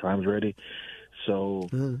 times already. So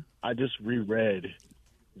I just reread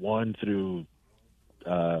 1 through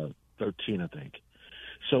 13, I think.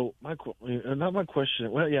 So my question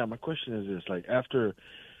is this: like after,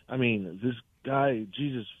 this guy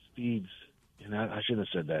Jesus feeds, and I shouldn't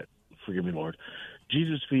have said that. Forgive me, Lord.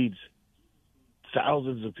 Jesus feeds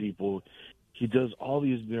thousands of people. He does all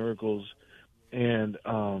these miracles, and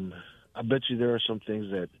I bet you there are some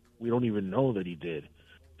things that we don't even know that he did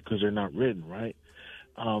because they're not written, right?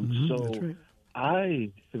 That's right.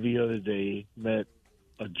 I, the other day, met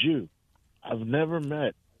a Jew. I've never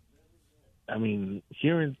met,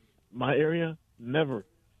 here in my area, never,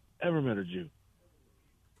 ever met a Jew.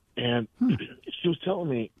 And she was telling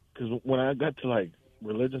me, because when I got to,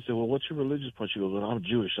 religion, I said, well, what's your religious point? She goes, well, I'm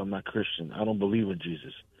Jewish. I'm not Christian. I don't believe in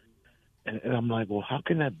Jesus. And I'm like, well, how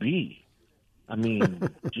can that be?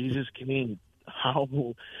 Jesus came,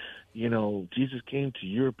 Jesus came to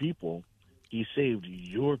your people. He saved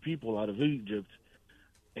your people out of Egypt,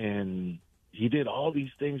 and he did all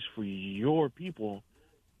these things for your people.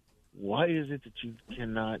 Why is it that you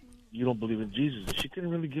don't believe in Jesus? And she couldn't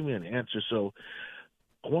really give me an answer. So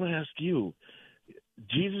I want to ask you,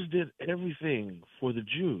 Jesus did everything for the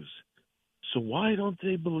Jews. So why don't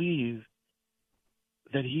they believe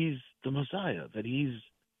that he's the Messiah, that he's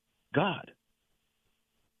God?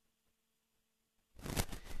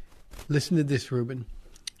 Listen to this, Reuben.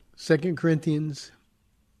 2 Corinthians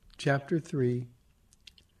chapter 3.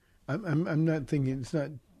 I'm not thinking, it's not,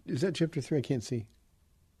 is that chapter 3? I can't see.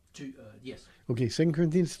 Yes. Okay, 2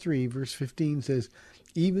 Corinthians 3, verse 15 says,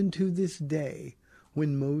 even to this day,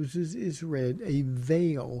 when Moses is read, a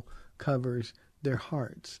veil covers their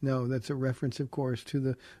hearts. Now, that's a reference, of course, to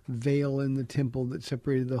the veil in the temple that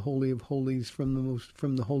separated the Holy of Holies from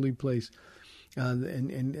the holy place.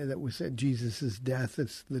 And that was at Jesus' death.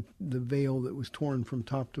 It's the veil that was torn from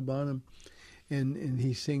top to bottom. And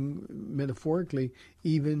he's saying, metaphorically,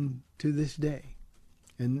 even to this day.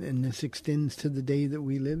 And this extends to the day that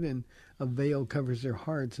we live in. A veil covers their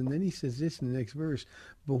hearts. And then he says this in the next verse,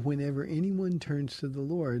 but whenever anyone turns to the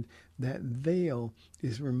Lord, that veil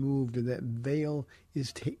is removed, or that veil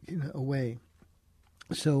is taken away.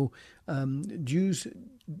 So Jews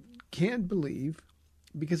can't believe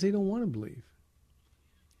because they don't want to believe.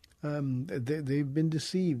 They've been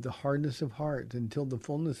deceived, the hardness of heart, until the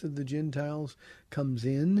fullness of the Gentiles comes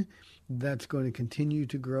in. That's going to continue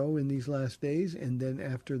to grow in these last days. And then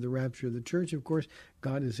after the rapture of the church, of course,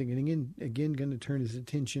 God is again going to turn his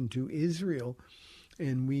attention to Israel.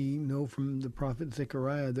 And we know from the prophet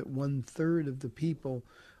Zechariah that 1/3 of the people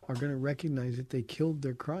are going to recognize that they killed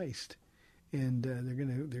their Christ. And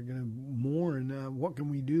they're gonna mourn. What can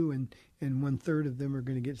we do? And 1/3 of them are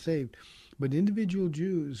going to get saved. But individual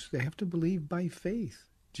Jews, they have to believe by faith,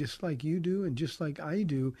 just like you do and just like I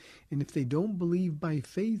do. And if they don't believe by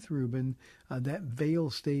faith, Reuben, that veil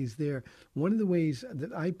stays there. One of the ways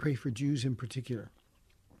that I pray for Jews in particular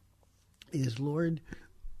is, Lord,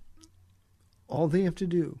 all they have to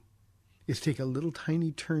do is take a little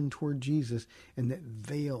tiny turn toward Jesus, and that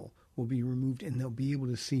veil will be removed, and they'll be able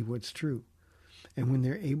to see what's true. And when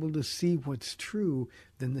they're able to see what's true,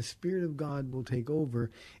 then the Spirit of God will take over.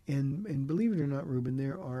 And believe it or not, Reuben,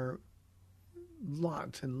 there are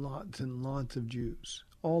lots and lots and lots of Jews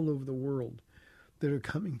all over the world that are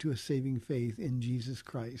coming to a saving faith in Jesus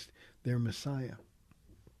Christ, their Messiah.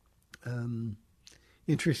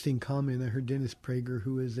 Interesting comment. I heard Dennis Prager,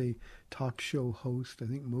 who is a talk show host. I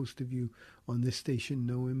think most of you on this station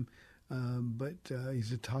know him. But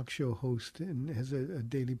he's a talk show host and has a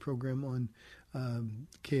daily program on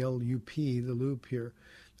KLUP, the Loop here,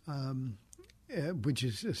 which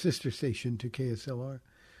is a sister station to KSLR.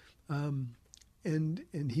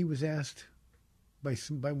 And he was asked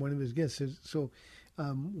by one of his guests, so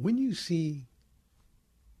when you see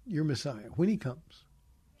your Messiah, when he comes,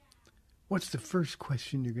 what's the first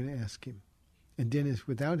question you're going to ask him? And Dennis,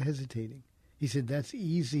 without hesitating, he said, that's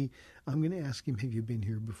easy. I'm going to ask him, have you been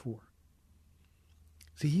here before?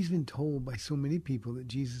 See, he's been told by so many people that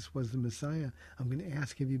Jesus was the Messiah. I'm going to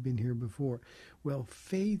ask, have you been here before? Well,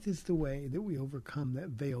 faith is the way that we overcome that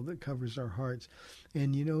veil that covers our hearts.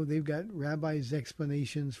 And, you know, they've got rabbis'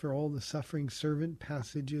 explanations for all the suffering servant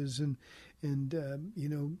passages, and you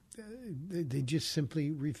know, they just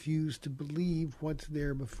simply refuse to believe what's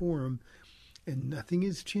there before them. And nothing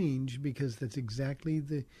has changed, because that's exactly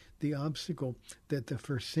the obstacle that the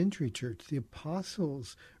first century church, the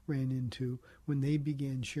apostles, ran into when they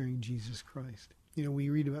began sharing Jesus Christ. You know, we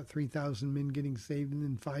read about 3,000 men getting saved and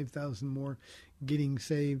then 5,000 more getting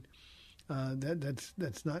saved.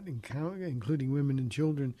 That's not including women and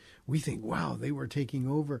children. We think, wow, they were taking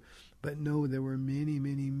over. But no, there were many,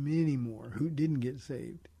 many, many more who didn't get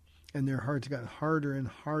saved. And their hearts got harder and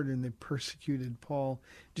harder, and they persecuted Paul,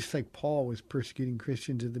 just like Paul was persecuting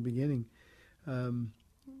Christians at the beginning.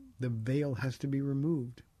 The veil has to be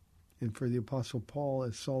removed. And for the Apostle Paul,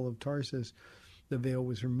 as Saul of Tarsus, the veil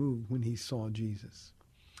was removed when he saw Jesus.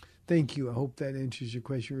 Thank you. I hope that answers your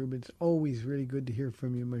question, Reuben. It's always really good to hear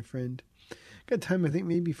from you, my friend. Got time, I think,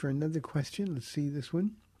 maybe for another question. Let's see this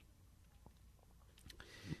one.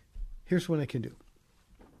 Here's what I can do.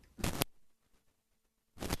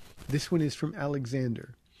 This one is from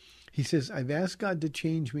Alexander. He says, I've asked God to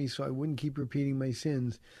change me so I wouldn't keep repeating my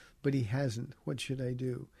sins, but he hasn't. What should I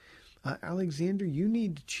do? Alexander, you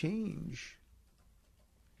need to change.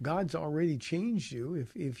 God's already changed you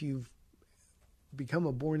if you've become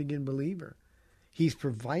a born-again believer. He's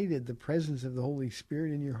provided the presence of the Holy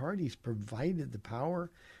Spirit in your heart. He's provided the power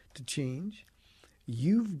to change.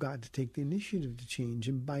 You've got to take the initiative to change.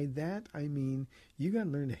 And by that, I mean, you got to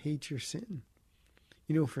learn to hate your sin.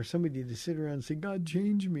 You know, for somebody to sit around and say, God,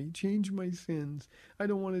 change me, change my sins. I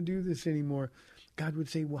don't want to do this anymore. God would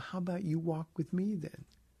say, well, how about you walk with me then?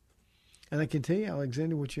 And I can tell you,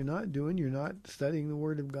 Alexander, what you're not doing, you're not studying the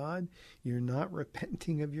Word of God. You're not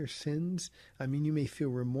repenting of your sins. I mean, you may feel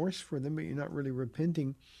remorse for them, but you're not really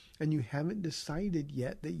repenting. And you haven't decided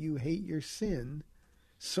yet that you hate your sin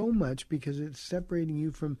so much because it's separating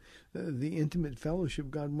you from the intimate fellowship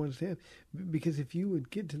God wants to have. Because if you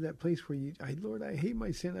would get to that place where Lord, I hate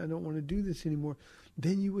my sin, I don't want to do this anymore,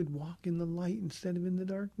 then you would walk in the light instead of in the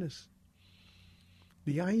darkness.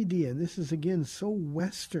 The idea, and this is again so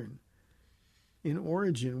Western in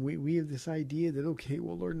origin, we have this idea that, okay,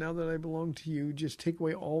 well, Lord, now that I belong to you, just take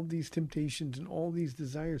away all these temptations and all these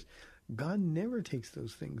desires. God never takes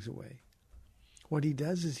those things away. What he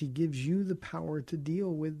does is he gives you the power to deal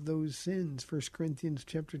with those sins. 1 Corinthians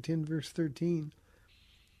chapter 10, verse 13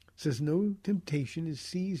 says, no temptation is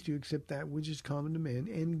seized you except that which is common to man,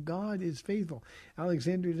 and God is faithful.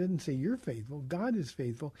 Alexander doesn't say you're faithful. God is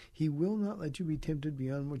faithful. He will not let you be tempted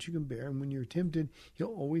beyond what you can bear, and when you're tempted, he'll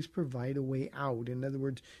always provide a way out. In other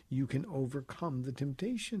words, you can overcome the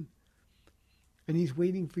temptation. And he's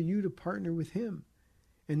waiting for you to partner with him.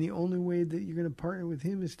 And the only way that you're going to partner with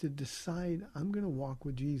him is to decide, I'm going to walk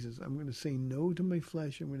with Jesus. I'm going to say no to my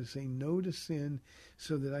flesh. I'm going to say no to sin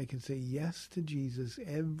so that I can say yes to Jesus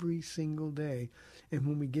every single day. And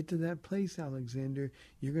when we get to that place, Alexander,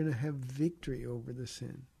 you're going to have victory over the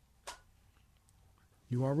sin.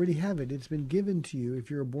 You already have it. It's been given to you if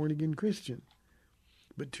you're a born-again Christian.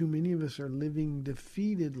 But too many of us are living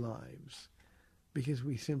defeated lives because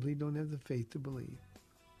we simply don't have the faith to believe.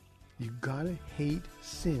 You've got to hate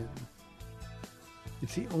sin.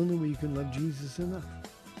 It's the only way you can love Jesus enough.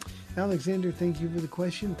 Alexander, thank you for the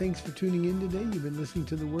question. Thanks for tuning in today. You've been listening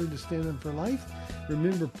to The Word to Stand On for Life.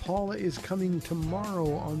 Remember, Paula is coming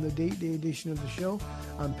tomorrow on the Date Day edition of the show.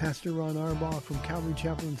 I'm Pastor Ron Arbaugh from Calvary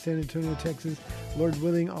Chapel in San Antonio, Texas. Lord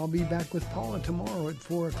willing, I'll be back with Paula tomorrow at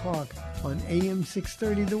 4 o'clock on AM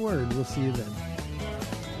 630 The Word. We'll see you then.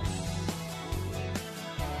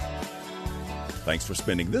 Thanks for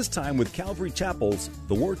spending this time with Calvary Chapel's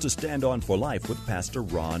The Word to Stand On for Life with Pastor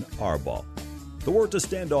Ron Arbaugh. The Word to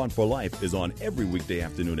Stand On for Life is on every weekday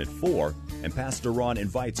afternoon at 4, and Pastor Ron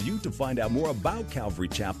invites you to find out more about Calvary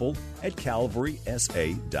Chapel at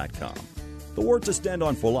calvarysa.com. The Word to Stand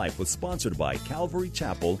On for Life was sponsored by Calvary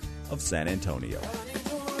Chapel of San Antonio.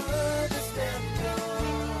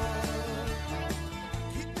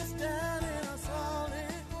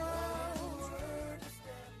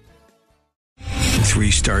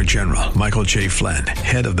 3-star General Michael J. Flynn,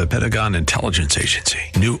 head of the Pentagon Intelligence Agency,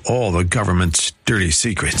 knew all the government's dirty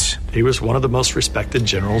secrets. He was one of the most respected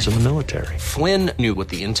generals in the military. Flynn knew what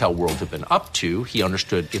the intel world had been up to. He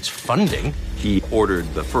understood its funding. He ordered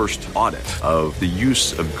the first audit of the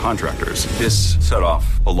use of contractors. This set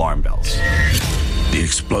off alarm bells. The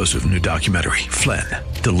explosive new documentary, Flynn,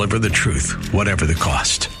 Deliver the Truth, Whatever the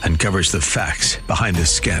Cost, uncovers the facts behind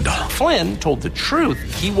this scandal. Flynn told the truth.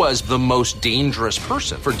 He was the most dangerous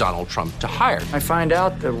person for Donald Trump to hire. I find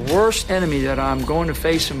out the worst enemy that I'm going to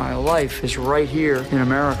face in my life is right here in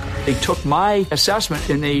America. They took my assessment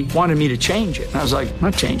and they wanted me to change it. And I was like, I'm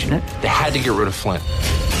not changing it. They had to get rid of Flynn.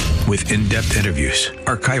 With in-depth interviews,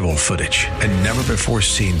 archival footage, and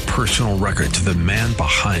never-before-seen personal records of the man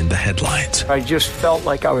behind the headlines. I just felt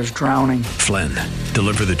like I was drowning. Flynn,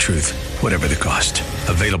 Deliver the Truth, Whatever the Cost.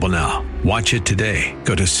 Available now. Watch it today.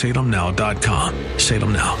 Go to salemnow.com.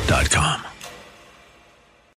 salemnow.com.